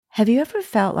Have you ever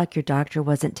felt like your doctor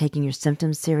wasn't taking your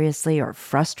symptoms seriously or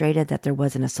frustrated that there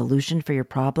wasn't a solution for your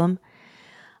problem?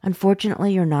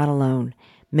 Unfortunately, you're not alone.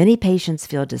 Many patients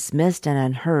feel dismissed and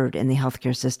unheard in the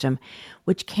healthcare system,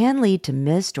 which can lead to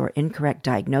missed or incorrect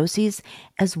diagnoses,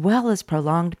 as well as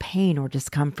prolonged pain or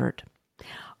discomfort.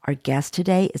 Our guest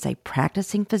today is a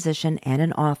practicing physician and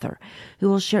an author who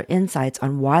will share insights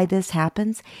on why this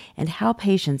happens and how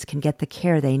patients can get the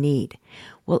care they need.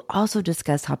 We'll also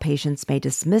discuss how patients may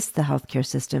dismiss the healthcare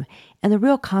system and the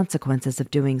real consequences of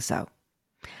doing so.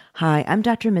 Hi, I'm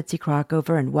Dr. Mitzi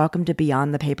Crockover, and welcome to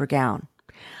Beyond the Paper Gown.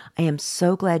 I am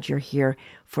so glad you're here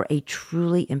for a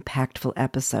truly impactful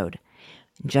episode.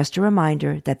 Just a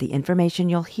reminder that the information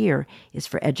you'll hear is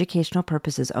for educational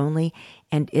purposes only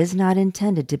and is not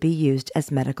intended to be used as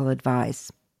medical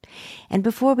advice. And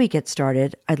before we get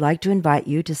started, I'd like to invite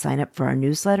you to sign up for our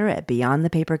newsletter at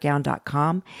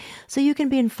beyondthepapergown.com so you can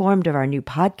be informed of our new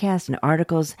podcasts and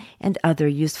articles and other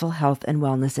useful health and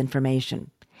wellness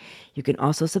information. You can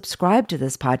also subscribe to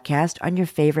this podcast on your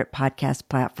favorite podcast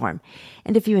platform.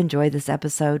 And if you enjoy this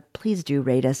episode, please do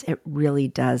rate us. It really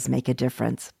does make a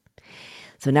difference.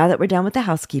 So now that we're done with the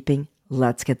housekeeping,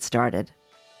 let's get started.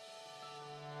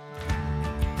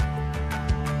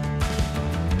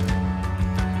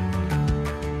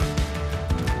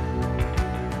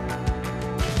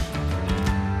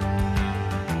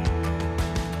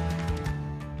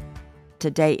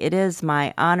 Today, it is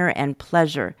my honor and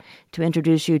pleasure to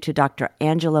introduce you to Dr.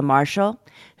 Angela Marshall,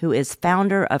 who is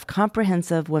founder of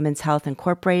Comprehensive Women's Health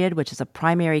Incorporated, which is a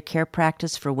primary care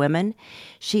practice for women.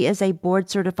 She is a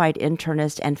board-certified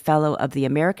internist and fellow of the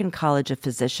American College of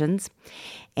Physicians,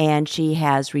 and she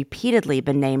has repeatedly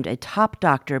been named a top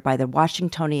doctor by the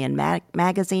Washingtonian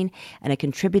Magazine and a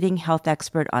contributing health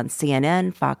expert on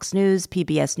CNN, Fox News,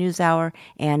 PBS NewsHour,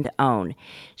 and OWN.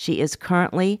 She is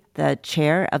currently the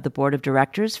chair of the board of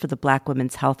directors for the Black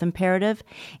Women's Health Imperative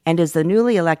and is the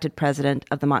newly elected president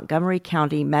of the Montgomery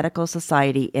County Medical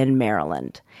Society in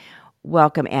Maryland.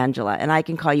 Welcome, Angela. And I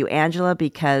can call you Angela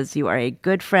because you are a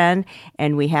good friend,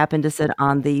 and we happen to sit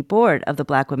on the board of the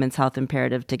Black Women's Health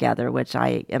Imperative together, which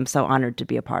I am so honored to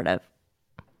be a part of.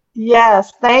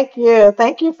 Yes, thank you.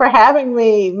 Thank you for having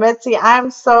me, Mitzi.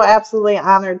 I'm so absolutely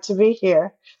honored to be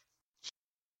here.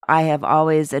 I have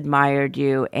always admired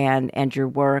you and your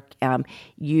work.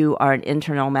 You are an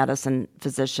internal medicine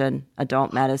physician,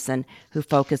 adult medicine, who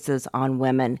focuses on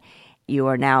women. You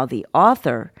are now the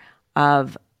author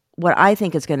of what I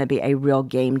think is going to be a real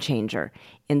game changer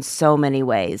in so many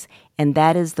ways, and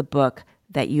that is the book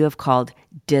that you have called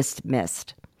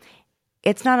Dismissed.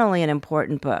 It's not only an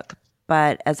important book,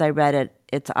 but as I read it,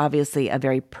 it's obviously a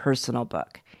very personal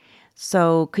book.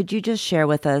 So could you just share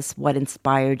with us what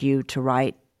inspired you to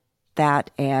write that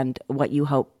and what you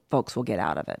hope folks will get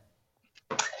out of it?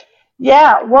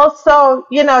 Yeah, well, so,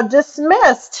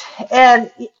 dismissed.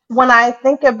 And when I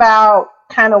think about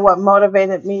kind of what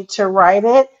motivated me to write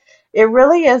it, it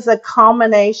really is a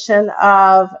culmination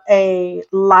of a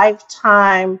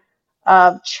lifetime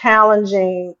of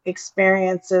challenging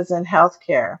experiences in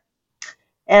healthcare.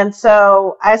 And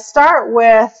so I start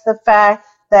with the fact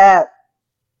that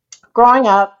growing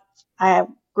up, I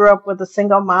grew up with a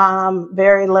single mom,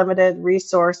 very limited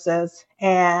resources,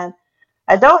 and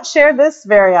I don't share this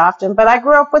very often, but I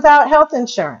grew up without health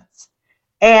insurance.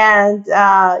 And,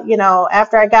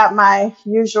 after I got my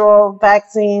usual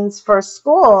vaccines for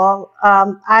school,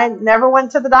 I never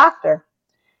went to the doctor.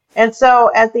 And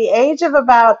so at the age of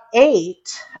about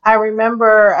 8, I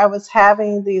remember I was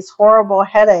having these horrible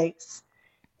headaches.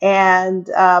 And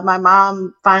my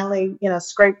mom finally,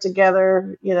 scraped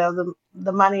together, the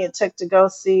money it took to go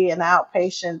see an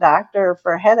outpatient doctor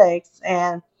for headaches.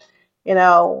 And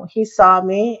he saw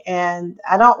me, and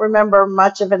I don't remember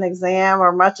much of an exam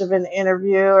or much of an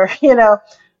interview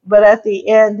but at the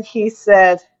end he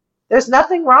said, "There's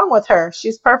nothing wrong with her.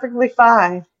 She's perfectly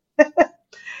fine."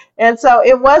 And so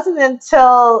it wasn't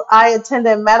until I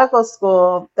attended medical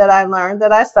school that I learned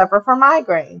that I suffer from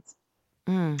migraines.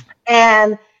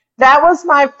 And that was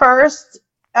my first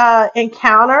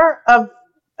encounter of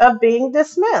being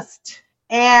dismissed.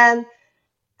 And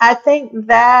I think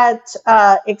that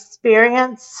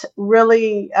experience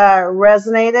really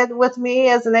resonated with me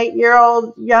as an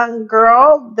 8-year-old young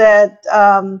girl that,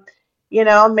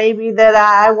 maybe that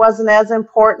I wasn't as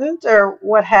important or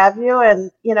what have you.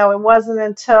 And, it wasn't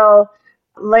until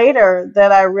later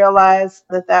that I realized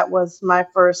that that was my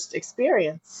first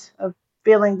experience of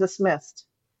feeling dismissed.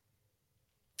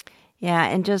 Yeah,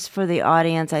 and just for the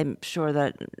audience, I'm sure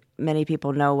that many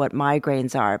people know what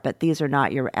migraines are, but these are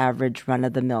not your average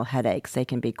run-of-the-mill headaches. They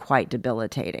can be quite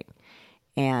debilitating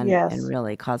and Yes.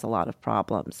 really cause a lot of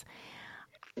problems.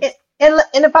 And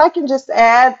if I can just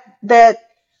add that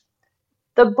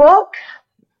the book,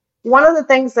 one of the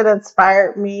things that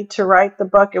inspired me to write the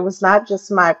book, it was not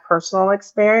just my personal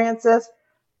experiences,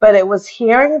 but it was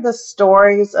hearing the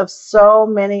stories of so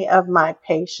many of my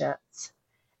patients.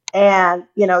 And,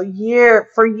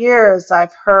 for years,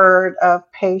 I've heard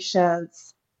of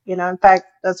patients, in fact,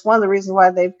 that's one of the reasons why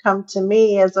they've come to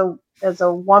me as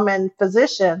a woman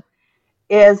physician,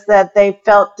 is that they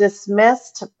felt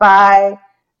dismissed by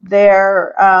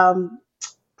their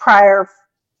prior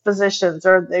physicians,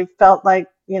 or they felt like,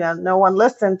 no one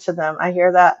listened to them. I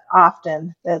hear that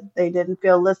often, that they didn't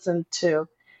feel listened to.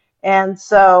 And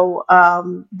so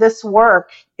this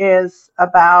work is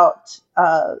about,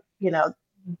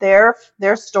 their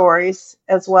stories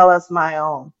as well as my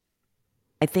own.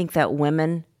 I think that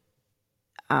women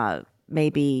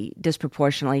maybe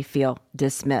disproportionately feel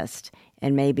dismissed.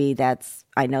 And maybe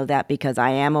I know that because I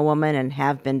am a woman and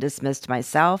have been dismissed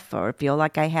myself or feel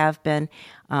like I have been.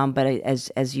 But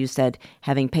as you said,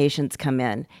 having patients come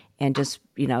in and just,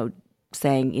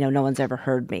 saying, no one's ever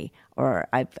heard me, or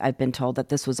I've been told that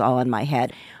this was all in my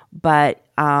head. But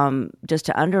just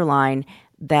to underline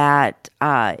that,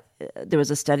 there was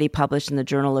a study published in the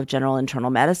Journal of General Internal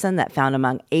Medicine that found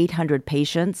among 800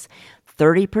 patients,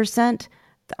 30%,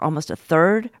 almost a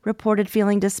third, reported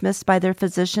feeling dismissed by their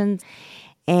physicians.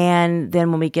 And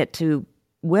then when we get to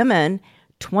women,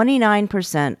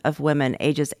 29% of women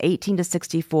ages 18 to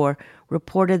 64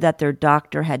 reported that their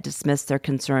doctor had dismissed their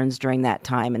concerns during that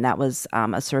time. And that was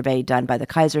a survey done by the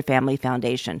Kaiser Family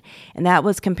Foundation. And that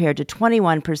was compared to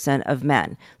 21% of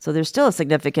men. So there's still a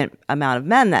significant amount of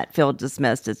men that feel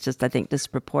dismissed. It's just, I think,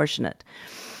 disproportionate.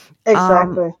 Um,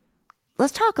 Exactly.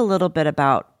 let's talk a little bit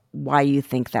about why you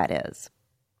think that is.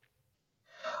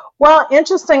 Well,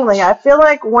 interestingly, I feel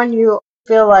like when you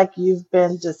feel like you've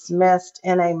been dismissed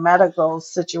in a medical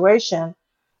situation,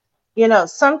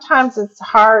 sometimes it's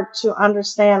hard to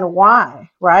understand why,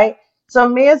 right? So,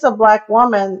 me as a Black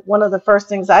woman, one of the first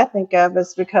things I think of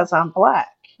is because I'm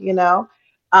Black, you know.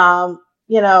 Um,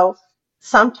 you know,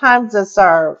 Sometimes it's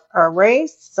our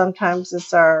race, sometimes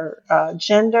it's our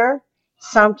gender,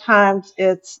 sometimes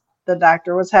it's the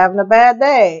doctor was having a bad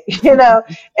day,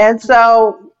 and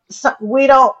so we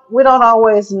don't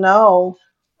always know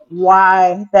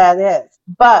why that is.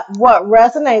 But what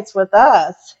resonates with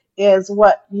us is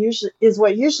what usually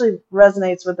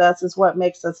resonates with us is what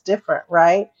makes us different,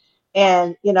 right?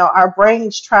 And our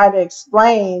brains try to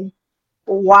explain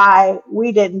why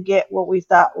we didn't get what we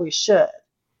thought we should.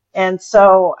 And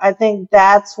so I think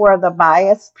that's where the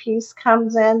bias piece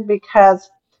comes in,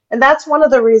 and that's one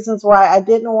of the reasons why I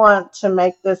didn't want to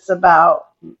make this about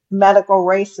medical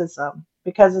racism,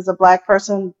 because as a Black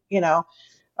person, a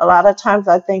lot of times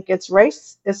I think it's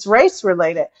race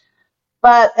related.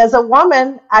 But as a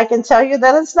woman, I can tell you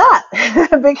that it's not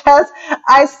because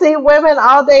I see women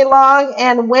all day long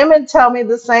and women tell me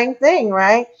the same thing,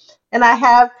 right? And I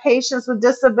have patients with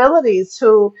disabilities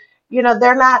who,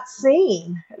 they're not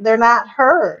seen, they're not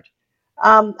heard.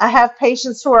 I have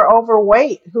patients who are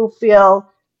overweight who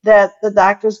feel that the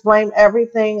doctors blame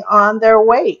everything on their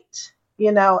weight,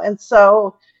 and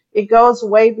so it goes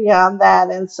way beyond that.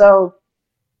 And so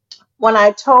when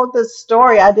I told this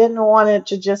story, I didn't want it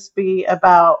to just be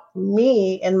about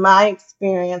me and my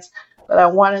experience, but I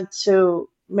wanted to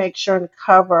make sure to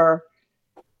cover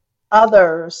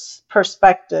others'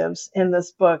 perspectives in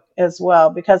this book as well,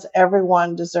 because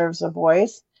everyone deserves a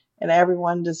voice and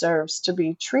everyone deserves to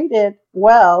be treated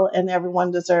well and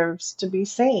everyone deserves to be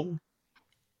seen.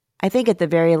 I think at the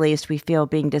very least, we feel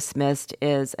being dismissed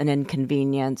is an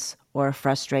inconvenience or a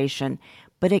frustration,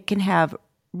 but it can have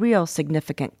real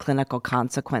significant clinical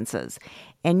consequences.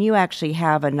 And you actually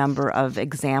have a number of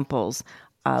examples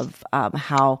of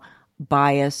how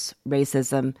bias,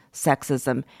 racism,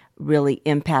 sexism really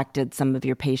impacted some of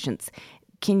your patients.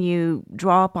 Can you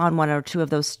draw upon one or two of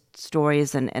those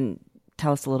stories and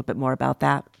tell us a little bit more about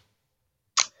that?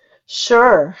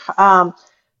 Sure.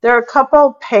 There are a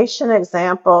couple patient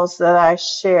examples that I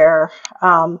share.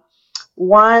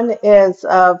 One is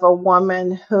of a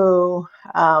woman who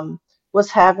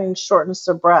was having shortness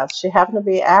of breath. She happened to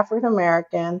be African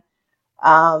American,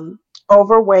 um,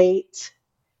 overweight,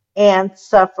 and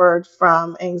suffered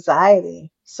from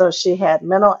anxiety. So she had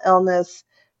mental illness,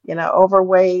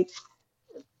 overweight,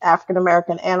 African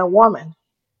American, and a woman.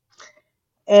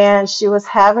 And she was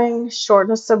having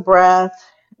shortness of breath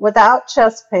without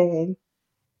chest pain,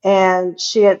 and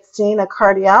she had seen a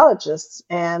cardiologist,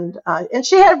 and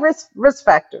she had risk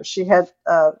factors. She had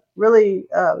really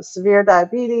severe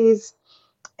diabetes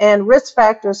and risk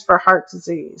factors for heart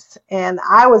disease. And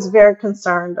I was very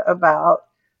concerned about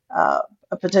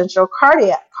a potential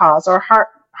cardiac cause or heart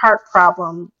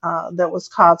problem that was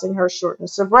causing her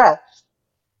shortness of breath.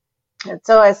 And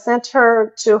so I sent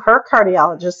her to her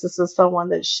cardiologist. This is someone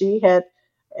that she had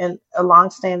a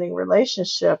longstanding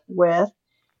relationship with,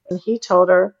 and he told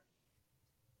her,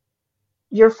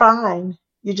 "You're fine.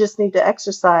 You just need to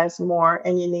exercise more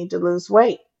and you need to lose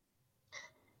weight."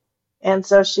 And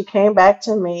so she came back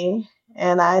to me,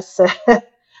 and I said,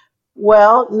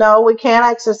 "Well, no, we can't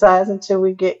exercise until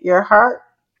we get your heart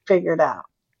figured out."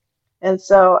 And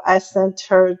so I sent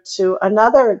her to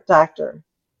another doctor.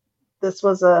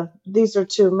 These are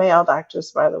two male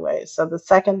doctors, by the way. So the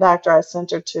second doctor I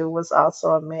sent her to was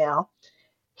also a male.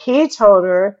 He told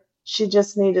her she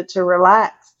just needed to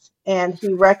relax, and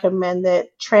he recommended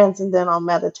transcendental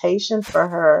meditation for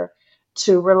her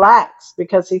to relax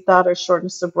because he thought her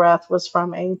shortness of breath was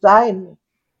from anxiety.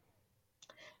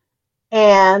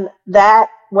 And that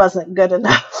wasn't good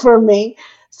enough for me.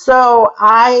 So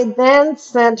I then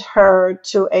sent her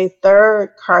to a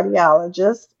third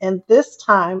cardiologist, and this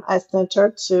time I sent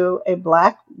her to a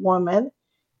Black woman.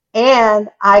 And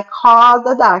I called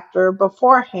the doctor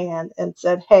beforehand and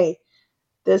said, "Hey,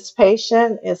 this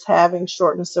patient is having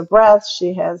shortness of breath.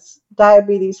 She has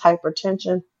diabetes,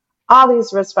 hypertension, all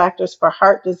these risk factors for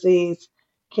heart disease.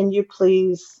 Can you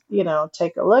please,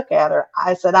 take a look at her?"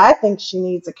 I said, "I think she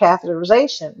needs a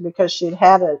catheterization because she'd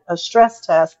had a stress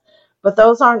test, but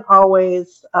those aren't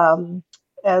always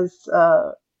as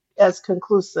as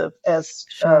conclusive as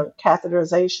Sure.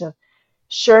 catheterization."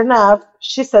 Sure enough,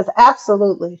 she says,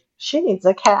 "Absolutely, she needs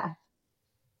a cath."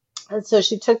 And so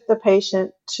she took the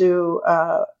patient to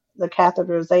the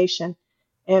catheterization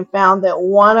and found that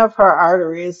one of her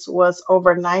arteries was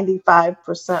over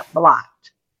 95%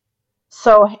 blocked.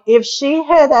 So if she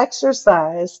had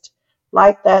exercised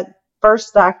like that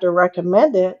first doctor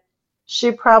recommended,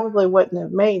 she probably wouldn't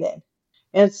have made it.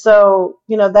 And so,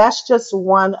 that's just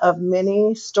one of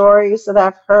many stories that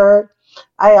I've heard.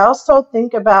 I also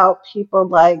think about people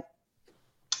like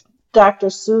Dr.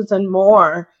 Susan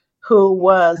Moore, who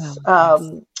was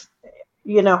Oh,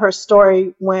 yes. her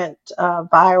story went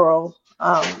viral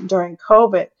during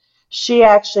COVID. She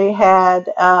actually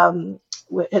had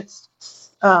it's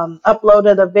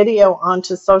uploaded a video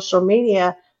onto social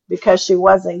media because she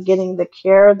wasn't getting the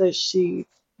care that she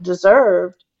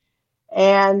deserved.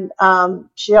 And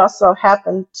she also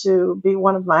happened to be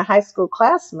one of my high school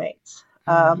classmates.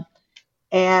 Mm,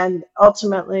 And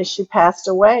ultimately she passed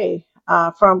away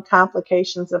from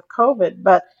complications of COVID.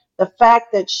 But the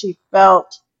fact that she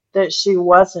felt that she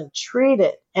wasn't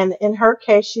treated, and in her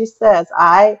case, she says,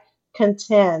 "I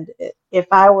contend if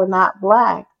I were not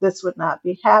Black, this would not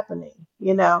be happening.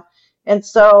 And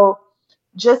so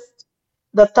just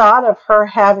the thought of her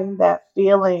having that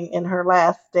feeling in her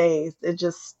last days, it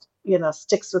just,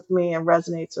 sticks with me and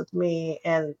resonates with me.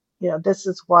 And, this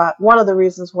is why one of the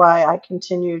reasons why I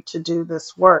continue to do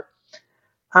this work.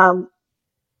 Um,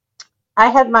 I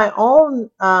had my own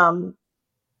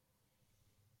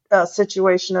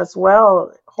situation as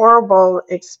well, horrible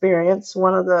experience,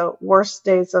 one of the worst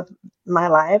days of my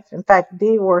life, in fact,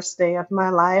 the worst day of my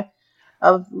life,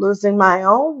 of losing my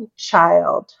own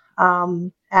child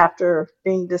after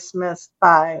being dismissed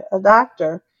by a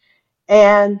doctor.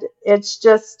 And it's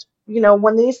just,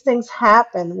 when these things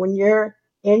happen, when you're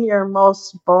in your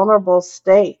most vulnerable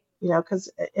state, because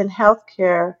in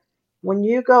healthcare, when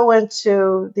you go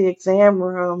into the exam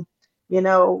room, you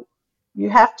know, you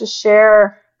have to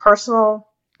share personal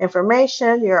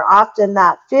information. You're often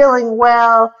not feeling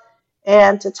well.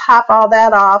 And to top all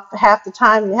that off, half the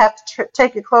time you have to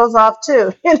take your clothes off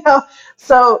too.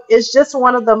 So it's just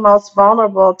one of the most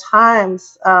vulnerable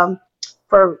times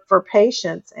for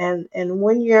patients. And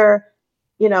when you're,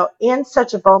 in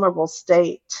such a vulnerable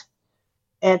state,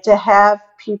 and to have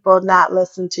people not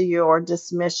listen to you or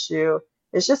dismiss you,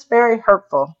 it's just very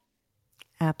hurtful.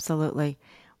 absolutely.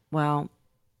 Well,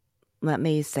 let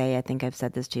me say, I think I've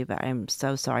said this to you, but I'm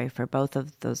so sorry for both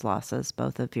of those losses,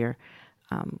 both of your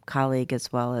colleague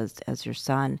as well as your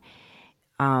son.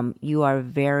 You are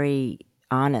very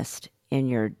honest in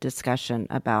your discussion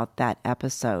about that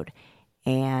episode.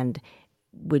 And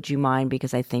would you mind,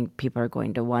 because I think people are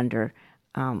going to wonder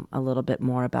a little bit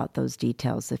more about those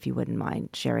details, if you wouldn't mind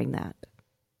sharing that?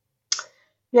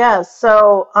 Yeah,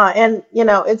 so, and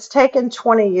it's taken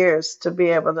 20 years to be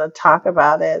able to talk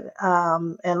about it,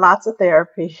 and lots of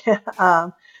therapy.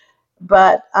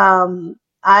 But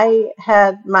I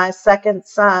had my second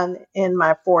son in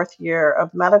my fourth year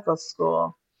of medical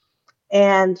school,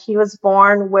 and he was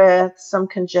born with some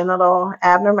congenital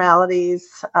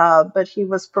abnormalities, but he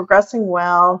was progressing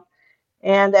well.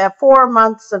 And at 4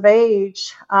 months of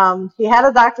age, he had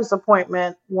a doctor's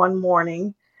appointment one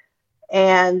morning,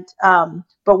 and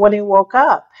but when he woke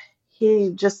up,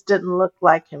 he just didn't look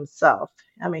like himself.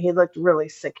 I mean, he looked really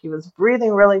sick. He was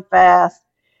breathing really fast,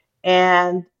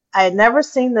 and I had never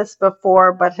seen this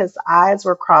before, but his eyes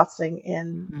were crossing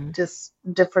in Mm. just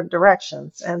different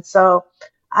directions. And so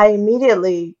I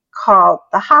immediately called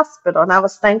the hospital, and I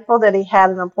was thankful that he had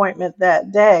an appointment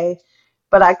that day.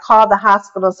 But I called the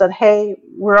hospital and said, "Hey,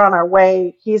 we're on our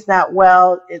way. He's not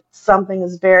well. Something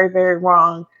is very, very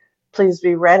wrong. Please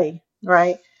be ready."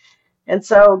 Right. And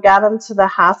so got him to the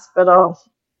hospital,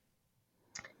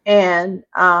 and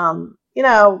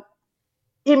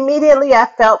immediately I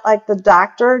felt like the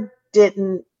doctor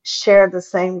didn't share the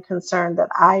same concern that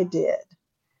I did.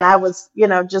 I was,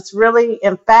 just really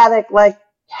emphatic, like,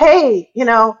 "Hey,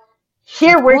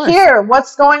 here, Of we're course. here.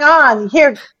 What's going on?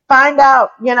 Here, find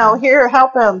out, Yeah, here,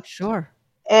 help him." sure.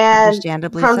 And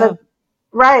Understandably from so. the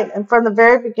right, and from the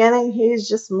very beginning, he's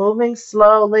just moving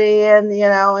slowly,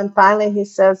 and finally he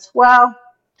says, "Well,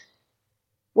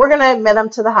 we're going to admit him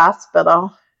to the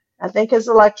hospital. I think his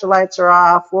electrolytes are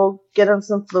off. We'll get him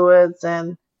some fluids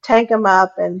and tank him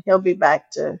up, and he'll be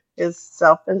back to his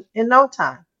self in no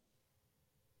time."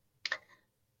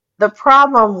 The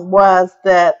problem was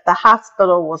that the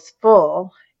hospital was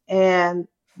full, and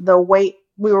we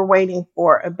were waiting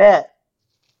for a bed.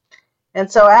 And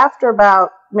so after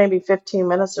about maybe 15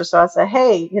 minutes or so, I said,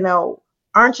 "Hey,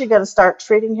 aren't you going to start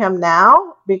treating him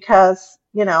now? Because,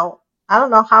 I don't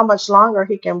know how much longer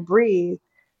he can breathe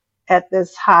at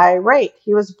this high rate."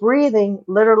 He was breathing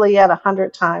literally at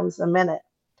 100 times a minute.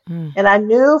 Mm. And I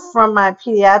knew from my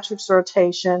pediatrics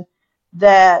rotation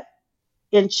that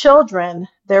in children,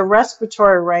 their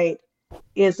respiratory rate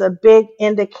is a big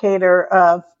indicator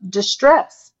of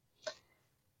distress.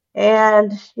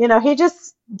 And, he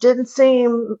just didn't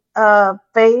seem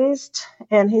phased.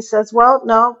 And he says, "Well,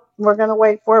 no, we're going to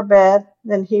wait for a bed."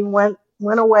 And he went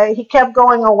away. He kept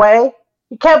going away.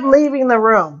 He kept leaving the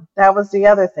room. That was the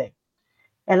other thing.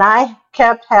 And I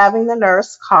kept having the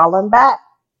nurse call him back.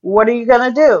 "What are you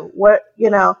going to do?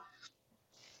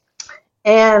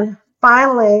 And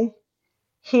finally,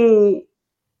 he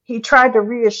tried to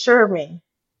reassure me.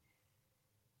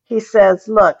 He says,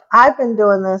 "Look, I've been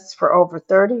doing this for over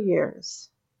 30 years.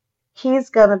 He's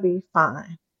going to be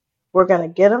fine. We're going to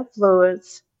get him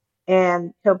fluids,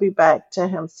 and he'll be back to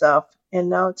himself in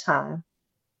no time."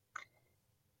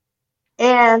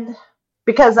 And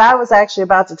because I was actually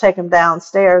about to take him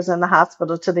downstairs in the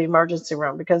hospital to the emergency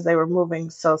room because they were moving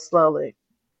so slowly.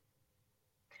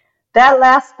 That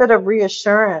last bit of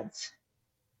reassurance,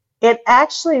 it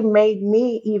actually made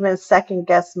me even second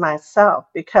guess myself,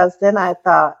 because then I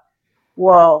thought,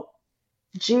 well,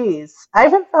 geez, I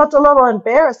even felt a little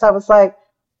embarrassed. I was like,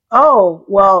 "Oh,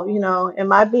 well,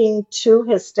 am I being too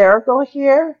hysterical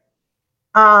here?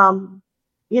 Have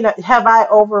I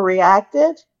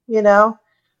overreacted? And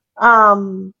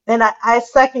I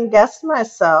second guessed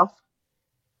myself.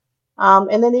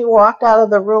 And then he walked out of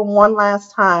the room one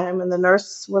last time, and the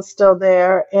nurse was still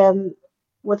there. And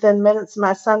within minutes,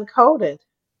 my son coded.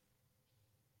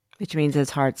 Which means his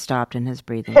heart stopped and his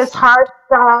breathing His heart stopped.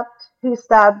 stopped. He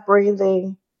stopped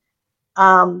breathing.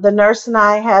 The nurse and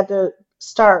I had to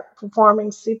start performing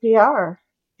CPR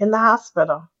in the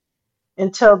hospital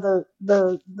until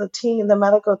the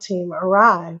medical team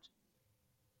arrived.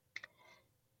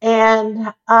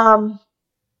 And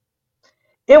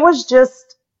it was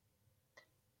just,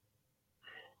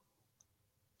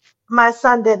 my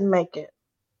son didn't make it.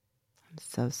 I'm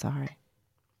so sorry.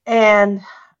 And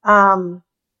um,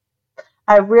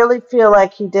 I really feel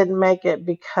like he didn't make it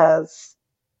because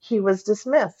he was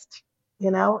dismissed,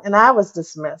 and I was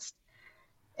dismissed.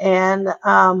 And,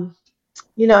 and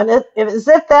as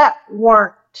if that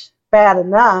weren't bad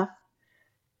enough,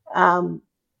 um,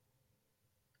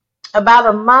 about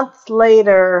a month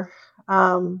later,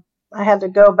 I had to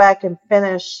go back and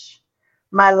finish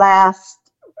my last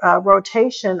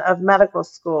rotation of medical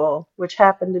school, which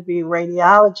happened to be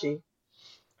radiology.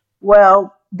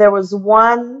 Well, there was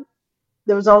only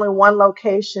one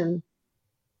location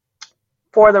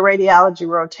for the radiology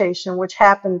rotation, which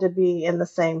happened to be in the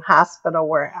same hospital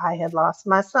where I had lost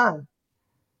my son.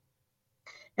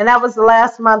 And that was the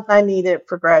last month I needed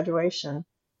for graduation.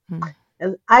 Mm.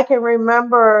 And I can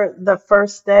remember the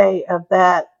first day of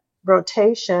that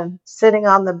rotation sitting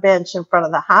on the bench in front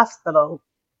of the hospital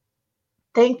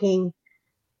thinking,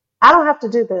 I don't have to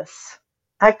do this.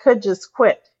 I could just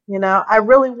quit. I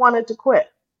really wanted to quit.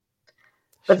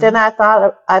 But then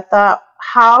Sure. I thought,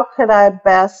 how could I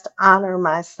best honor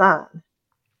my son?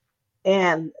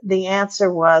 And the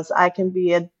answer was, I can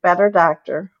be a better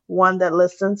doctor one that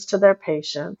listens to their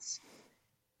patients.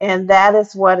 And that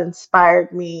is what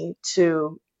inspired me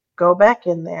to go back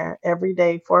in there every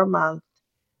day for a month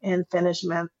and finish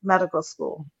medical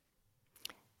school.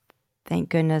 Thank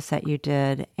goodness that you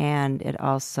did. And it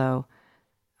also,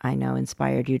 I know,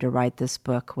 inspired you to write this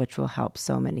book, which will help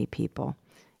so many people.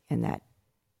 And that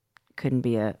couldn't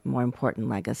be a more important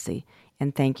legacy.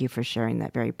 And thank you for sharing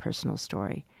that very personal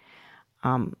story.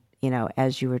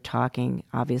 As you were talking,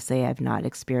 obviously I've not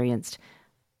experienced,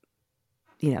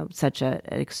 such an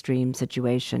extreme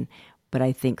situation, but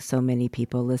I think so many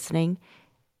people listening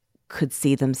could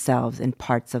see themselves in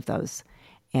parts of those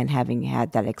and having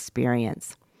had that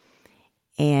experience.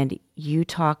 And you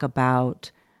talk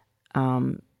about,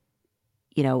 in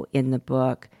the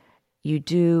book, you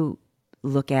do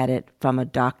look at it from a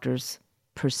doctor's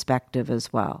perspective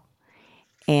as well.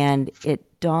 And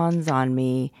it dawns on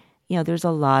me, there's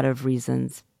a lot of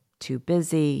reasons. Too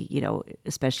busy,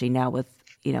 especially now with,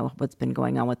 what's been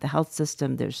going on with the health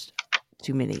system. There's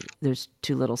too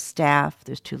little staff,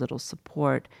 there's too little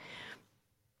support.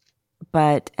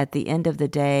 But at the end of the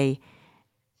day,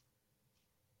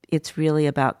 it's really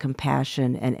about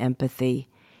compassion and empathy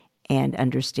and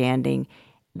understanding.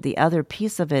 The other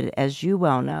piece of it, as you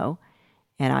well know,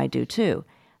 and I do too,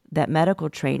 that medical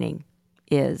training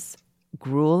is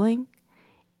grueling.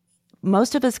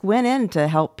 Most of us went in to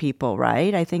help people,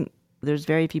 right? I think there's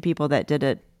very few people that did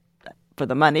it for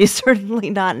the money,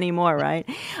 certainly not anymore, right?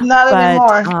 Not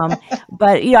anymore.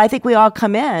 But I think we all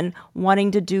come in wanting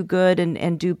to do good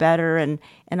and do better and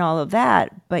all of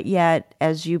that. But yet,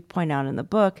 as you point out in the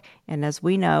book, and as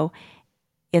we know,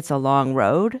 it's a long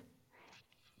road.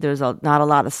 There's not a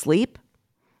lot of sleep.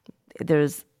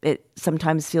 It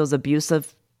sometimes feels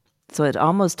abusive. So it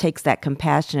almost takes that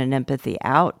compassion and empathy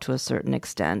out to a certain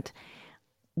extent.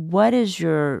 What is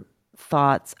your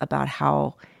thoughts about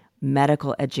how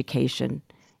medical education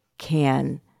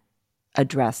can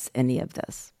address any of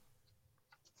this?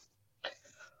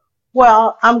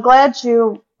 Well, I'm glad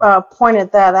you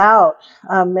pointed that out,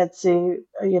 Mitzi,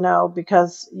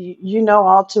 because you know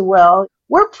all too well,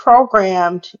 we're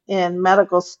programmed in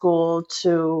medical school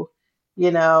to,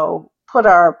 put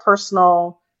our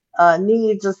personal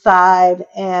needs aside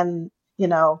and,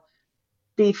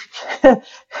 be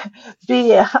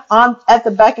be on at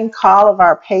the beck and call of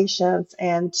our patients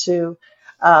and to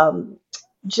um,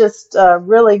 just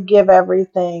really give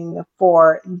everything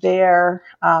for their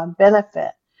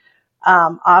benefit.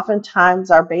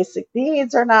 Oftentimes, our basic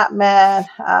needs are not met.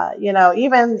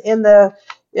 Even in the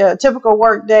typical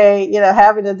work day,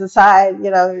 having to decide,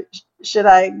 should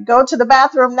I go to the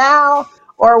bathroom now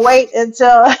or wait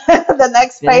until the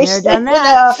next Been there, patient? done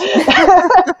that.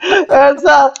 And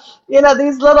so,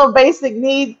 these little basic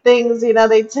need things,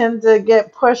 they tend to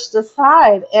get pushed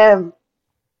aside. And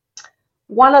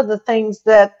one of the things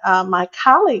that my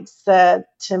colleagues said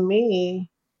to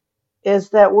me is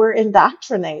that we're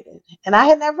indoctrinated. And I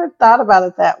had never thought about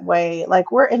it that way.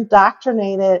 Like we're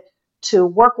indoctrinated to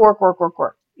work, work, work, work,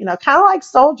 work. Kind of like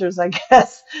soldiers, I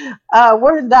guess.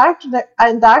 We're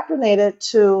indoctrinated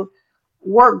to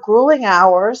work grueling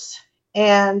hours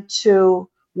and to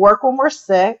work when we're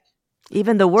sick.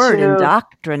 Even the word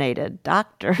indoctrinated,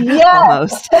 doctor,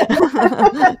 Yes,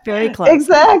 almost. Very close.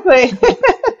 exactly.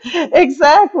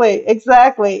 Exactly.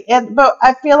 But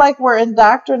I feel like we're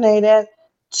indoctrinated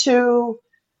to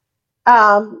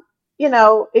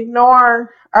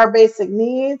ignore our basic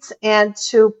needs and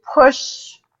to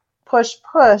push,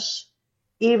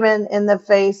 even in the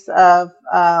face of,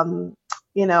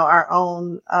 our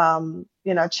own,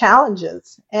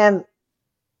 challenges. And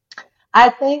I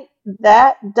think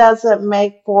that doesn't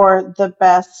make for the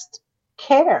best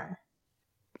care.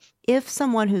 If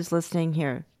someone who's listening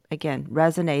here, again,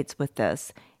 resonates with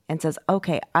this and says,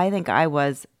 okay, I think I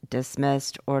was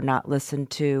dismissed or not listened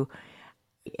to,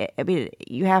 I mean,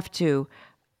 you have to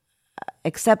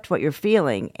accept what you're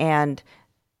feeling and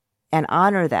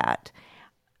honor that.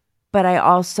 But I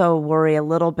also worry a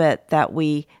little bit that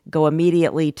we go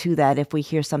immediately to that if we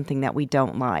hear something that we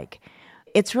don't like.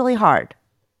 It's really hard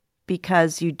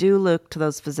because you do look to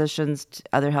those physicians, to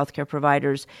other healthcare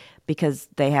providers, because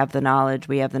they have the knowledge,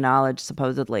 we have the knowledge,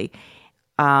 supposedly.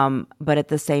 But at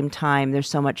the same time, there's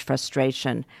so much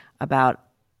frustration about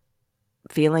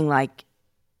feeling like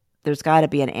there's got to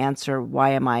be an answer.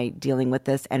 Why am I dealing with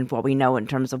this? And what we know in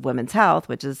terms of women's health,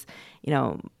 which is,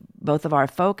 both of our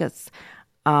focus,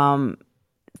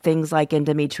 things like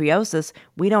endometriosis,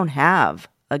 we don't have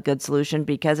a good solution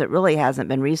because it really hasn't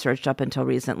been researched up until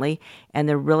recently, and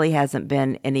there really hasn't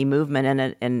been any movement in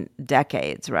it in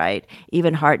decades, right?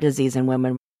 Even heart disease in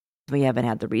women, we haven't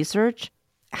had the research.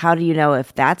 How do you know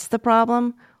if that's the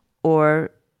problem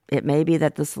or it may be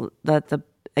that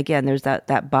again, there's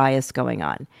that bias going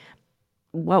on.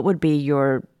 What would be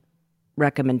your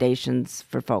recommendations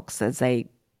for folks as they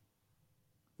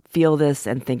feel this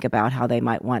and think about how they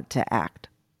might want to act?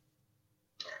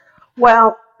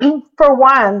 Well, for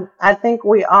one, I think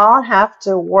we all have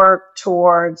to work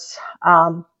towards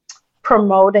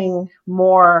promoting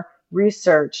more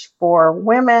research for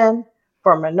women,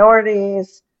 for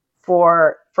minorities,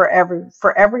 for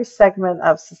every segment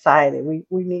of society.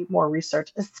 We need more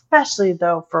research, especially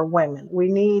though for women. We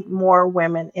need more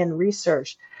women in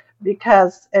research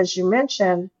because, as you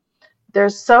mentioned,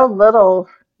 there's so little.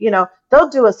 They'll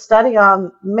do a study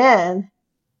on men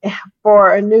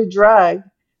for a new drug,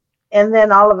 and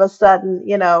then all of a sudden,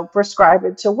 prescribe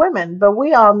it to women. But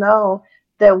we all know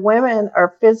that women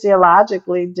are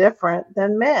physiologically different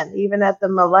than men, even at the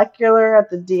molecular, at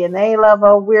the DNA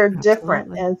level, we're different.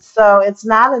 Absolutely. And so it's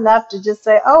not enough to just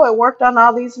say, oh, it worked on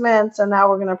all these men, so now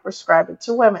we're going to prescribe it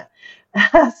to women.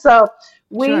 So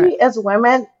Sure. we as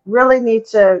women really need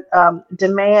to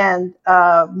demand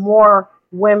more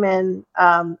women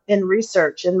in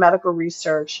research, in medical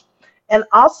research, and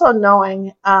also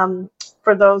knowing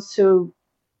for those who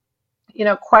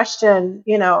question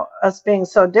us being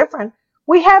so different,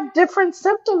 we have different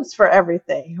symptoms for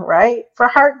everything, right? For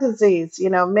heart disease,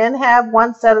 men have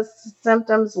one set of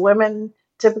symptoms, women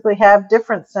typically have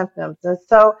different symptoms. And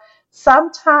so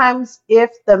sometimes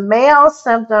if the male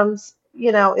symptoms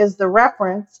is the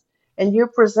reference, and you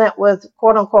present with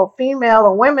quote unquote female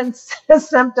or women's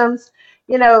symptoms,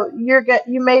 you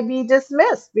may be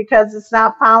dismissed because it's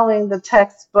not following the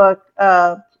textbook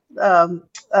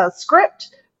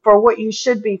script for what you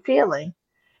should be feeling.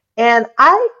 And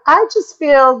I just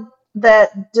feel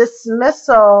that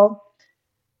dismissal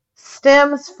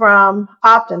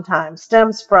oftentimes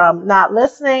stems from not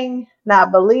listening,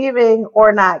 not believing,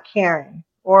 or not caring,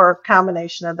 or a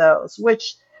combination of those,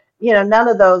 which, none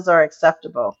of those are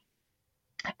acceptable.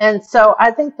 And so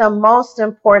I think the most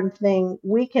important thing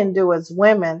we can do as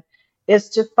women is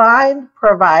to find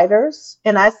providers.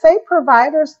 And I say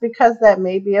providers because that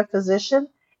may be a physician,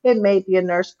 it may be a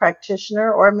nurse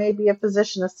practitioner, or it may be a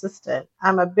physician assistant.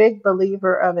 I'm a big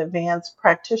believer of advanced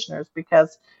practitioners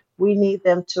because we need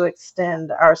them to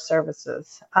extend our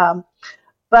services.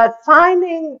 But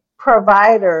finding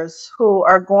providers who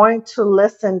are going to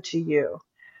listen to you,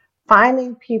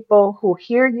 finding people who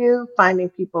hear you, finding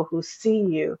people who see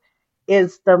you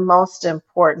is the most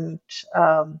important,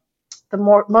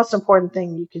 most important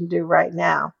thing you can do right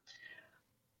now.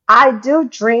 I do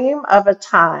dream of a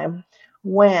time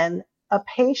when a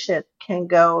patient can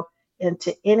go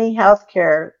into any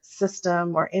healthcare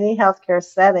system or any healthcare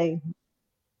setting,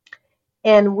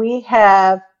 and we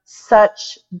have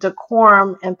such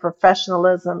decorum and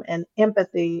professionalism and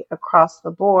empathy across the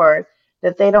board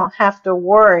that they don't have to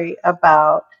worry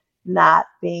about not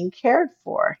being cared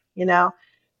for.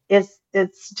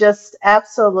 It's just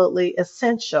absolutely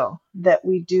essential that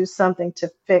we do something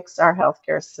to fix our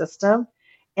healthcare system.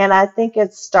 And I think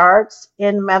it starts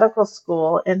in medical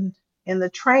school and in the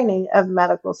training of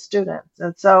medical students.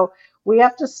 And so we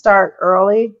have to start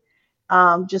early,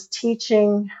 just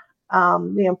teaching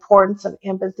the importance of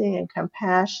empathy and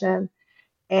compassion,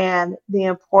 and the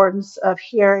importance of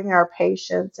hearing our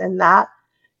patients and not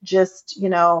just,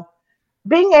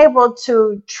 being able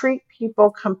to treat people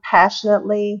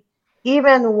compassionately,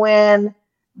 even when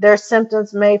their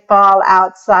symptoms may fall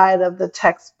outside of the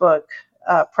textbook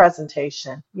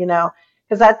presentation,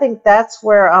 because I think that's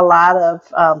where a lot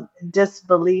of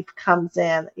disbelief comes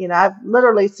in. I've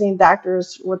literally seen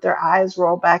doctors with their eyes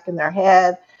roll back in their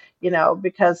head,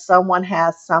 because someone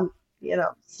has some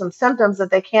symptoms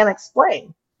that they can't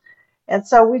explain. And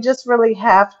so we just really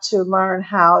have to learn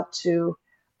how to,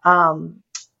 um,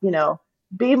 you know,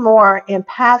 be more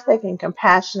empathic and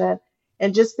compassionate.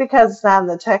 And just because it's not in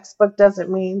the textbook doesn't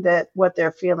mean that what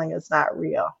they're feeling is not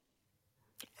real.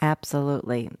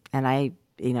 Absolutely. And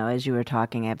as you were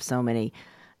talking, I have so many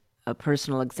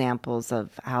personal examples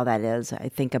of how that is. I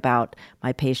think about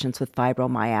my patients with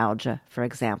fibromyalgia, for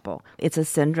example. It's a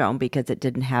syndrome because it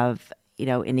didn't have,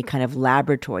 any kind of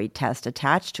laboratory test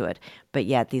attached to it. But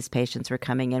yet these patients were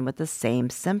coming in with the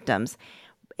same symptoms.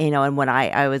 And when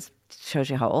I was, shows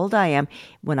you how old I am,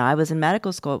 when I was in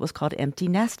medical school, it was called empty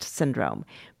nest syndrome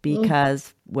Mm,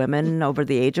 because women over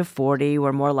the age of 40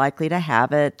 were more likely to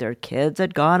have it. Their kids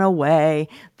had gone away.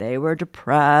 They were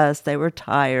depressed. They were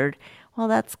tired. Well,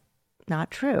 that's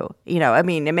not true.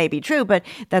 It may be true, but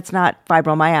that's not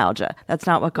fibromyalgia. That's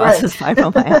not what right. causes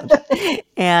fibromyalgia.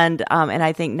 And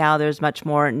I think there's much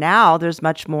more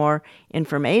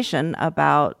information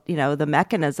about, the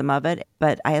mechanism of it.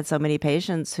 But I had so many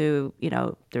patients who,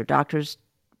 their doctors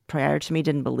prior to me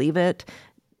didn't believe it,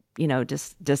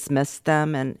 just dismissed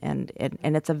them. And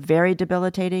it's a very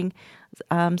debilitating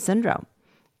syndrome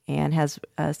and has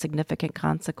significant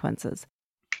consequences.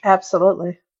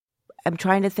 Absolutely. I'm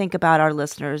trying to think about our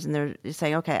listeners, and they're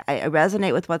saying, okay, I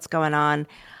resonate with what's going on.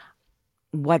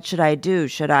 What should I do?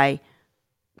 Should I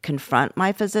confront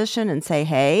my physician and say,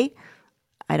 hey,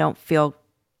 I don't feel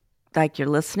like you're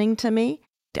listening to me?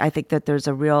 I think that there's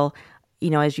a real,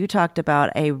 as you talked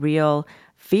about, a real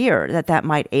fear that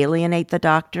might alienate the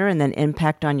doctor and then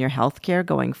impact on your health care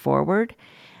going forward.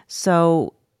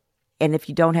 So, and if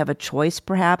you don't have a choice,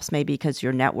 perhaps, maybe because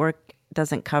your network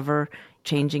doesn't cover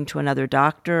changing to another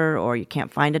doctor or you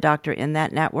can't find a doctor in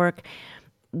that network,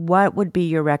 what would be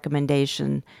your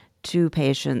recommendation to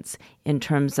patients in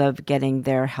terms of getting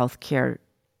their health care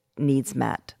needs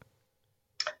met?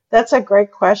 That's a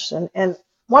great question. And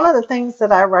one of the things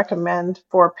that I recommend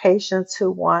for patients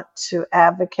who want to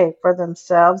advocate for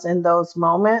themselves in those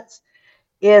moments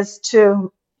is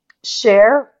to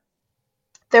share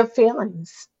their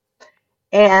feelings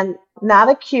and not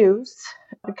accuse,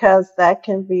 because that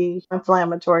can be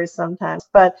inflammatory sometimes.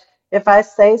 But if I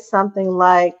say something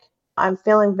like, I'm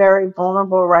feeling very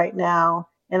vulnerable right now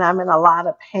and I'm in a lot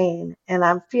of pain and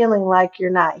I'm feeling like you're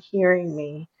not hearing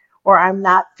me, or I'm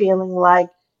not feeling like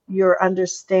you're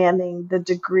understanding the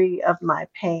degree of my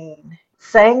pain.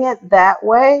 Saying it that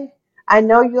way, I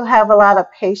know you'll have a lot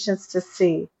of patience to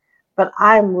see, but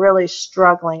I'm really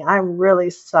struggling. I'm really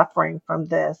suffering from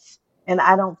this, and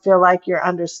I don't feel like you're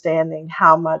understanding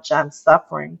how much I'm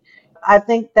suffering. I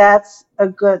think that's a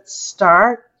good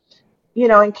start.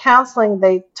 In counseling,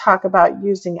 they talk about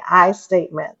using I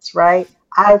statements, right?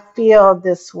 I feel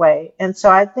this way. And so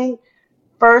I think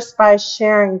first, by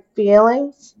sharing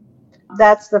feelings,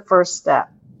 that's the first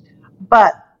step.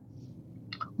 But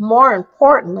more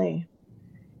importantly,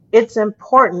 it's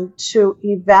important to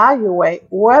evaluate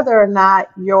whether or not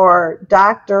your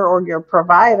doctor or your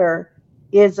provider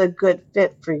is a good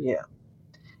fit for you.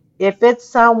 If it's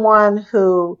someone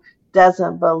who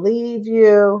doesn't believe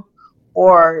you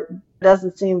or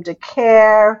doesn't seem to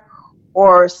care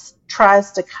or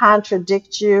tries to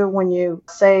contradict you when you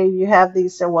say you have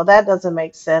these, well, that doesn't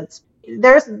make sense.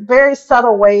 There's very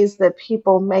subtle ways that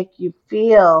people make you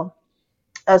feel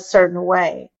a certain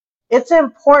way. It's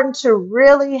important to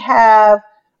really have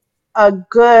a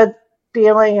good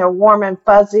feeling, a warm and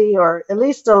fuzzy, or at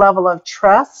least a level of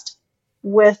trust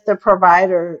with the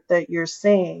provider that you're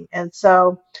seeing. And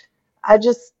so I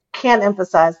just can't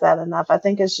emphasize that enough. I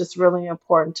think it's just really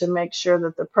important to make sure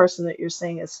that the person that you're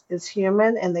seeing is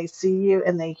human and they see you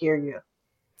and they hear you.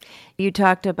 You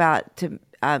talked about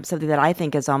something that I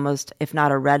think is almost, if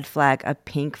not a red flag, a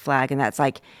pink flag, and that's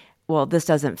like, well, this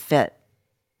doesn't fit.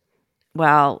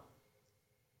 Well,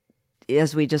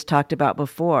 as we just talked about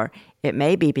before, it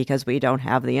may be because we don't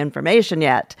have the information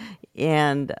yet.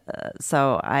 And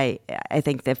so I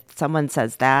think that if someone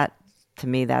says that, to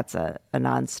me, that's a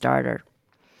non-starter.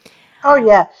 Oh,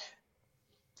 yeah.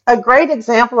 A great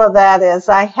example of that is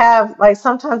I have, like,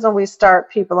 sometimes when we start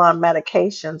people on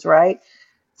medications, right?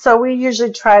 So we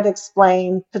usually try to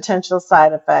explain potential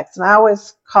side effects. And I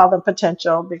always call them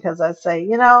potential because I say,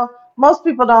 most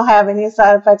people don't have any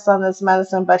side effects on this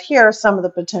medicine, but here are some of the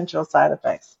potential side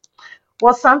effects.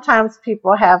 Well, sometimes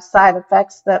people have side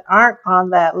effects that aren't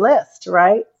on that list,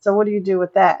 right? So what do you do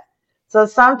with that? So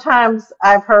sometimes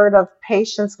I've heard of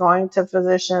patients going to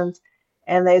physicians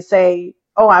and they say,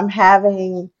 oh, I'm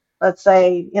having, let's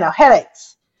say,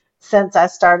 headaches since I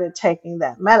started taking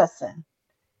that medicine.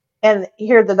 And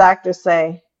hear the doctor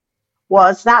say, well,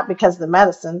 it's not because of the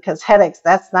medicine, because headaches,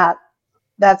 that's not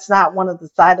one of the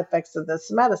side effects of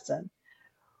this medicine.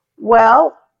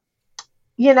 Well,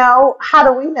 how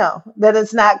do we know that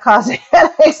it's not causing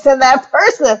headaches in that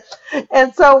person?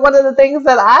 And so one of the things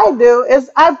that I do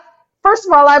is first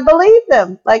of all, I believe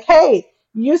them. Like, hey,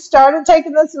 you started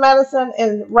taking this medicine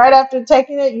and right after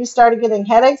taking it, you started getting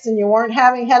headaches and you weren't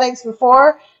having headaches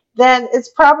before, then it's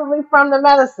probably from the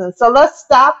medicine. So let's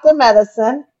stop the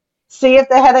medicine, see if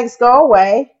the headaches go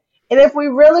away. And if we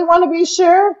really want to be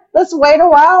sure, let's wait a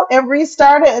while and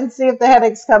restart it and see if the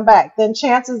headaches come back. Then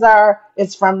chances are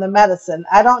it's from the medicine.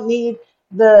 I don't need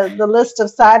the list of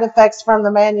side effects from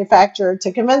the manufacturer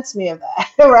to convince me of that,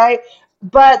 right?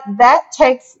 But that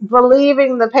takes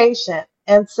believing the patient.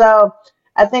 And so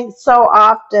I think so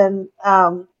often,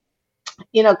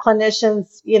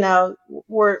 clinicians,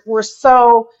 we're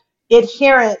so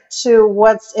adherent to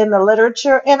what's in the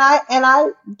literature. And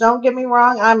I don't get me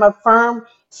wrong, I'm a firm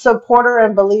supporter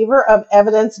and believer of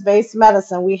evidence-based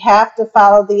medicine. We have to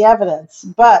follow the evidence,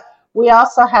 but we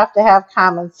also have to have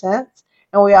common sense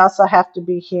and we also have to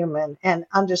be human and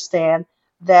understand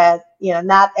that,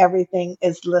 not everything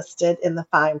is listed in the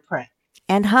fine print.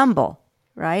 And humble,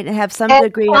 right? And have some And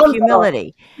degree of humble,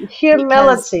 humility because,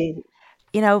 humility.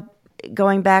 you know,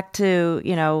 going back to,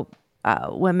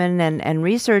 women and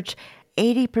research,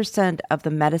 80% of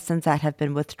the medicines that have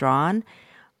been withdrawn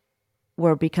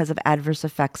were because of adverse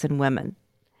effects in women.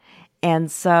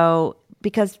 And so,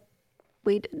 because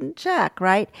we didn't check,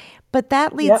 right? But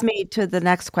that leads Yep. me to the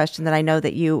next question that I know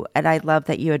that you, and I love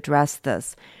that you addressed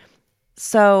this.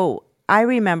 So I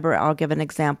remember, I'll give an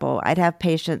example. I'd have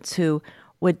patients who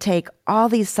would take all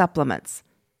these supplements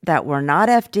that were not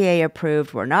FDA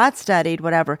approved, were not studied,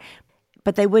 whatever,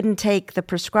 but they wouldn't take the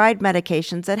prescribed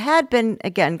medications that had been,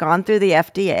 again, gone through the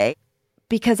FDA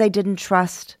because they didn't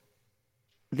trust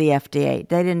the FDA.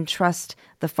 They didn't trust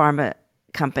the pharma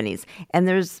companies. And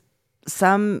there's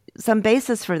some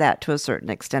basis for that to a certain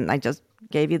extent. I just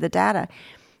gave you the data.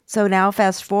 So now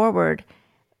fast forward,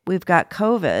 we've got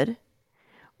COVID.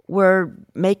 We're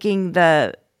making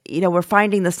we're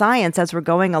finding the science as we're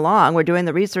going along. We're doing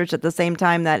the research at the same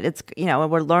time that it's,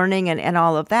 we're learning and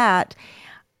all of that.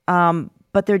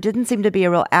 But there didn't seem to be a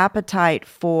real appetite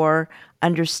for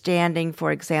understanding,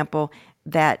 for example,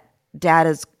 that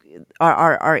data's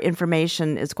our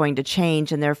information is going to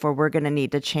change, and therefore we're going to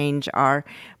need to change our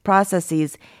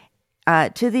processes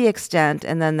to the extent,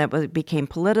 and then that became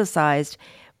politicized,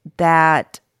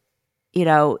 that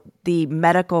the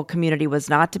medical community was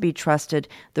not to be trusted,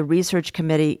 the research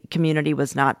community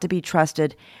was not to be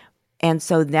trusted, and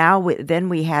so now then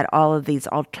we had all of these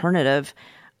alternative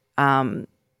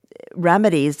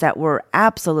remedies that were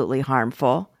absolutely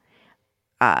harmful,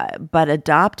 but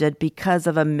adopted because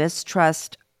of a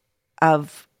mistrust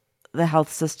of the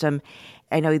health system.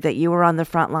 I know that you were on the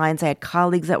front lines. I had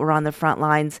colleagues that were on the front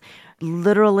lines,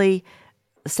 literally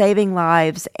saving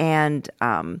lives and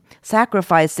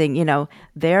sacrificing,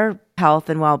 their health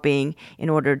and well-being in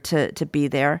order to be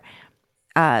there.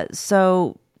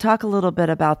 So talk a little bit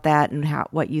about that and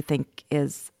what you think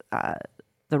is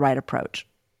the right approach.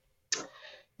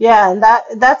 Yeah, and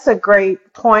that's a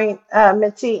great point,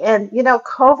 Mitzi. And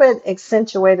COVID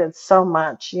accentuated so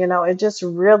much. It just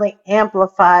really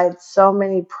amplified so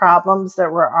many problems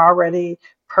that were already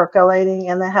percolating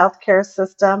in the healthcare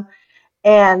system.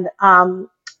 And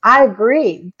I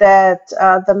agree that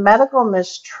the medical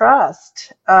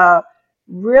mistrust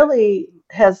really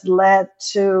has led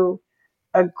to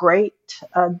a great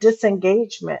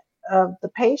disengagement of the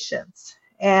patients.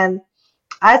 And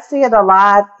I see it a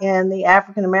lot in the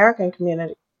African American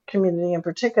community in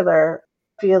particular,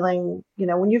 feeling,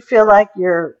 when you feel like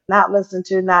you're not listened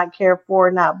to, not cared for,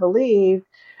 not believed,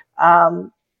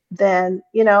 um, then,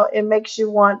 it makes you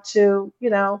want to,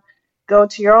 go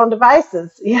to your own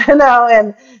devices,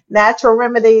 and natural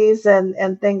remedies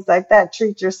and things like that.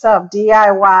 Treat yourself.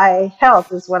 DIY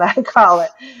health is what I call it.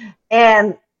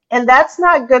 And and that's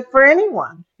not good for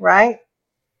anyone, right?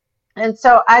 And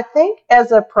so I think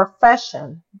as a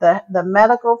profession, the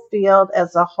medical field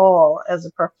as a whole, as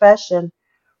a profession,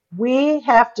 we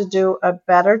have to do a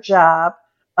better job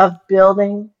of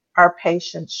building our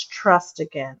patients' trust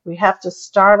again. We have to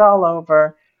start all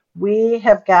over. We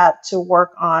have got to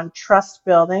work on trust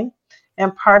building,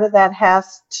 and part of that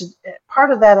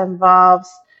involves,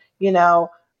 you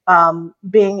know,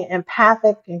 being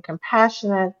empathic and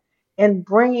compassionate, and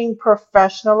bringing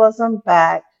professionalism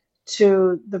back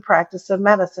to the practice of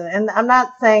medicine. And I'm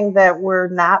not saying that we're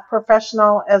not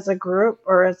professional as a group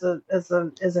or as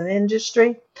an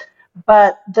industry,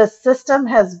 but the system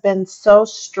has been so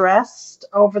stressed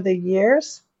over the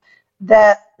years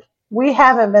that we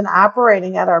haven't been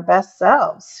operating at our best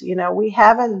selves. We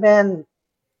haven't been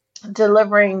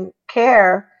delivering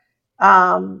care,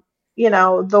 um,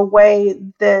 the way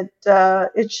that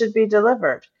it should be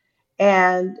delivered.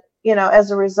 And, as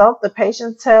a result, the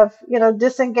patients have,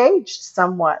 disengaged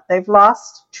somewhat. They've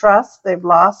lost trust, they've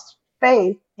lost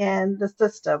faith in the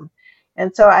system.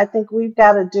 And so I think we've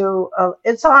got to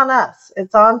it's on us,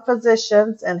 it's on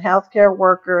physicians and healthcare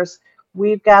workers.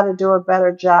 We've got to do a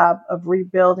better job of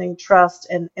rebuilding trust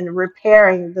and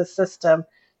repairing the system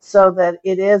so that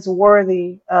it is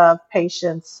worthy of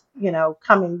patients,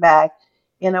 coming back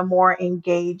in a more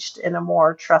engaged, in a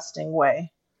more trusting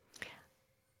way.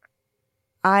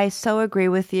 I so agree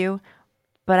with you,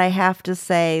 but I have to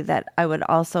say that I would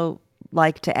also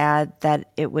like to add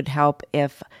that it would help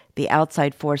if the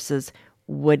outside forces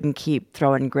wouldn't keep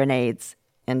throwing grenades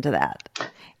into that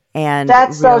and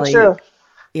That's so really, true.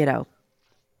 you know,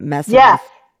 messing Yeah,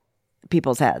 with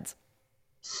people's heads.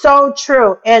 so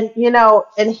true. And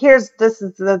and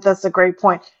that's a great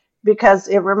point, because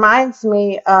it reminds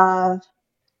me of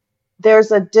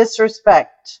there's a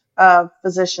disrespect of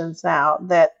physicians now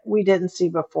that we didn't see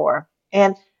before.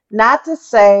 And not to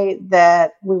say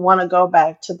that we want to go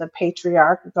back to the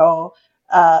patriarchal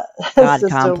uh, God system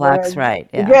complex, where, right?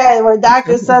 Yeah. yeah, where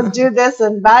doctor says do this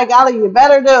and by golly you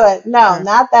better do it. No, Sure.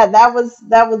 not that. That was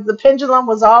the pendulum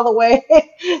was all the way,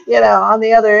 on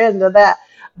the other end of that.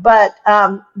 But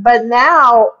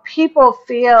now people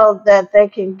feel that they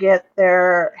can get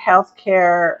their health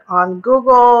care on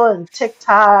Google and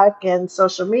TikTok and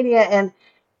social media, and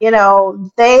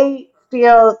they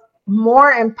feel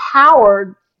more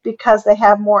empowered because they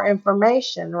have more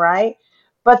information, right?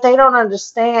 But they don't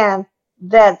understand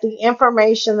that the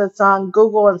information that's on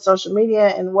Google and social media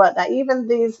and whatnot, even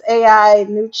these AI,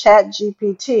 new chat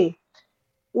GPT,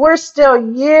 we're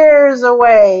still years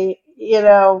away,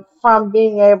 from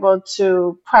being able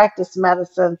to practice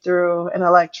medicine through an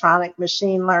electronic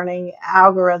machine learning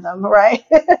algorithm, right?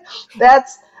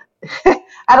 That's,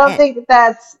 I don't And think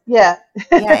that's, yeah,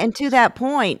 yeah, and to that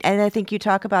point, and I think you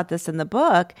talk about this in the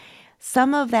book,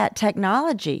 some of that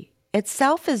technology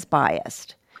itself is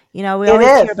biased. We it always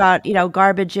hear is. about,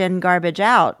 garbage in, garbage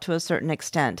out to a certain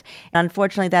extent. And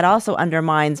unfortunately, that also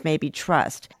undermines maybe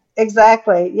trust.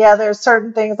 Exactly. Yeah, there's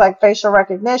certain things like facial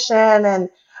recognition and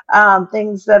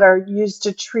things that are used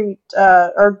to treat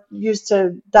or used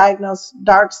to diagnose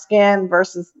dark skin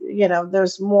versus,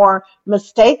 there's more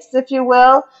mistakes, if you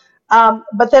will.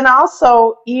 But then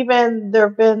also, even there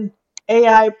have been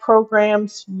AI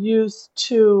programs used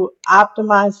to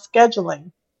optimize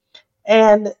scheduling,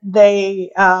 and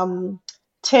they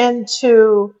tend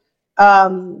to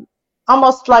um,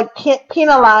 almost like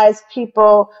penalize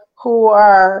people who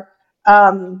are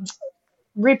um,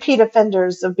 repeat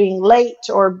offenders of being late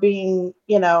or being,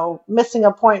 missing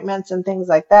appointments and things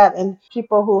like that. And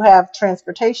people who have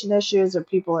transportation issues or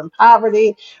people in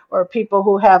poverty or people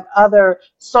who have other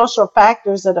social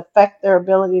factors that affect their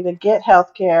ability to get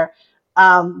health care,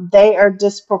 they are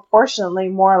disproportionately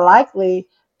more likely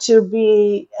to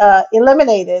be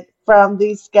eliminated from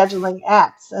these scheduling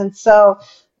apps. And so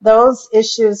those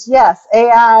issues, yes,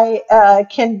 AI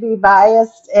can be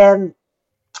biased, and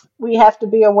we have to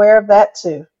be aware of that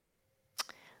too.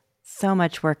 So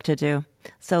much work to do,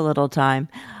 so little time.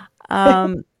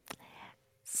 Um,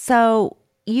 so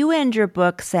you end your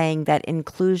book saying that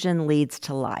inclusion leads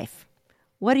to life.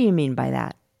 What do you mean by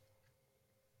that?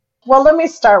 Well, let me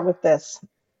start with this.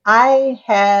 I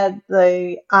had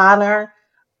the honor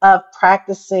of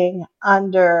practicing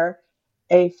under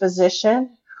a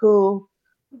physician who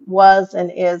was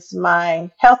and is my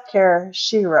healthcare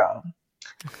shero.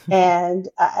 And,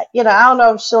 I don't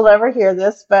know if she'll ever hear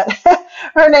this, but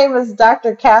her name is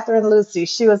Dr. Catherine Lucy.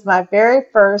 She was my very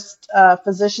first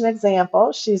physician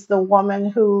example. She's the woman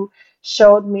who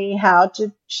showed me how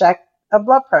to check a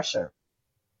blood pressure.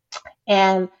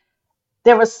 And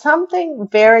there was something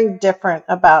very different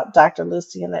about Dr.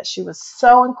 Lucy in that she was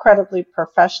so incredibly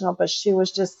professional, but she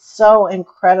was just so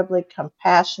incredibly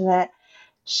compassionate.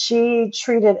 She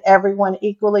treated everyone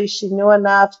equally. She knew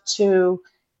enough to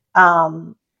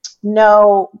um,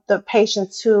 know the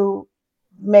patients who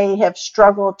may have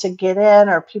struggled to get in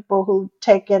or people who've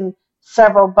taken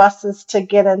several buses to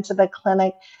get into the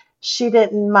clinic. She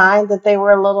didn't mind that they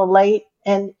were a little late,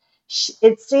 and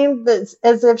it seemed as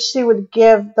if she would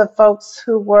give the folks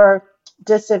who were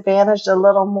disadvantaged a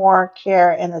little more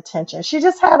care and attention. She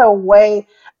just had a way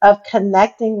of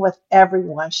connecting with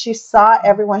everyone. She saw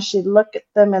everyone, she looked at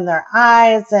them in their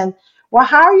eyes, and well,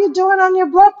 how are you doing on your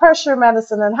blood pressure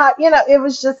medicine? And how, it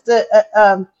was just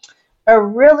a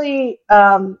really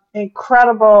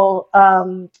incredible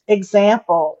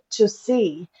example to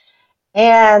see.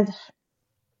 And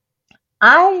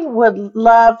I would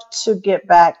love to get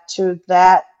back to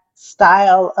that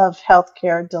style of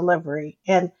healthcare delivery.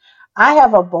 And I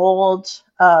have a bold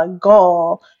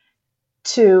goal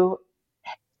to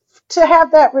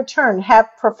have that return,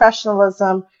 have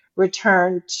professionalism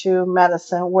return to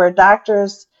medicine, where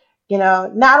doctors,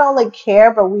 not only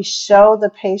care, but we show the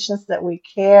patients that we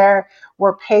care,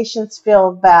 where patients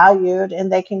feel valued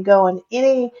and they can go in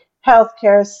any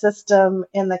healthcare system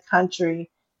in the country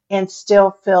and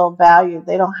still feel valued.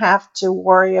 They don't have to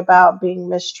worry about being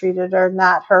mistreated or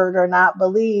not heard or not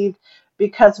believed,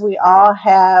 because we all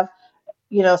have,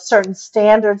 certain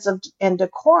standards of and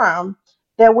decorum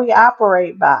that we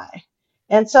operate by.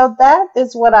 And so that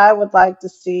is what I would like to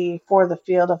see for the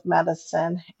field of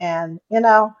medicine. And,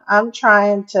 I'm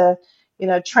trying to,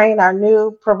 train our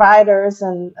new providers,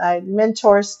 and I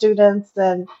mentor students,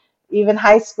 and even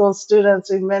high school students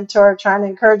we mentor, trying to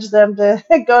encourage them to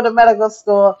go to medical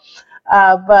school.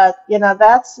 But,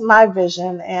 that's my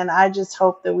vision. And I just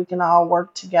hope that we can all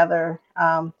work together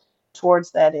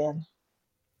towards that end.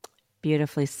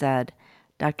 Beautifully said.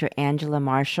 Dr. Angela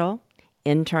Marshall,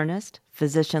 internist,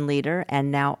 physician leader,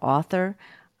 and now author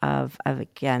of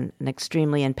again, an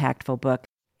extremely impactful book.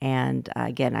 And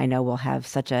again, I know will have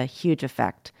such a huge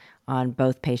effect on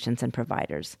both patients and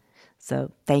providers.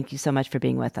 So thank you so much for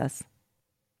being with us.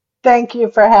 Thank you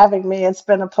for having me. It's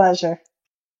been a pleasure.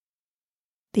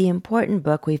 The important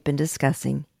book we've been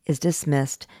discussing is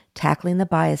Dismissed, Tackling the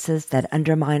Biases That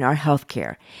Undermine Our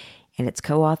Healthcare, and it's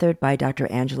co-authored by Dr.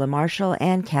 Angela Marshall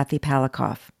and Kathy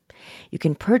Palikoff. You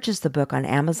can purchase the book on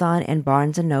Amazon and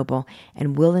Barnes & Noble,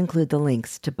 and we'll include the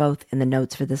links to both in the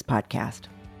notes for this podcast.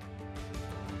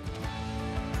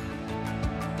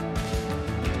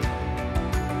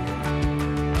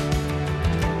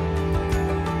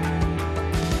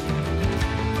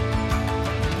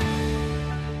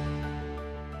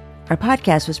 Our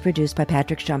podcast was produced by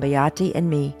Patrick Shambayati and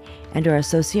me, and our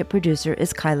associate producer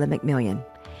is Kyla McMillian.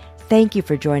 Thank you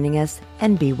for joining us,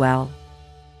 and be well.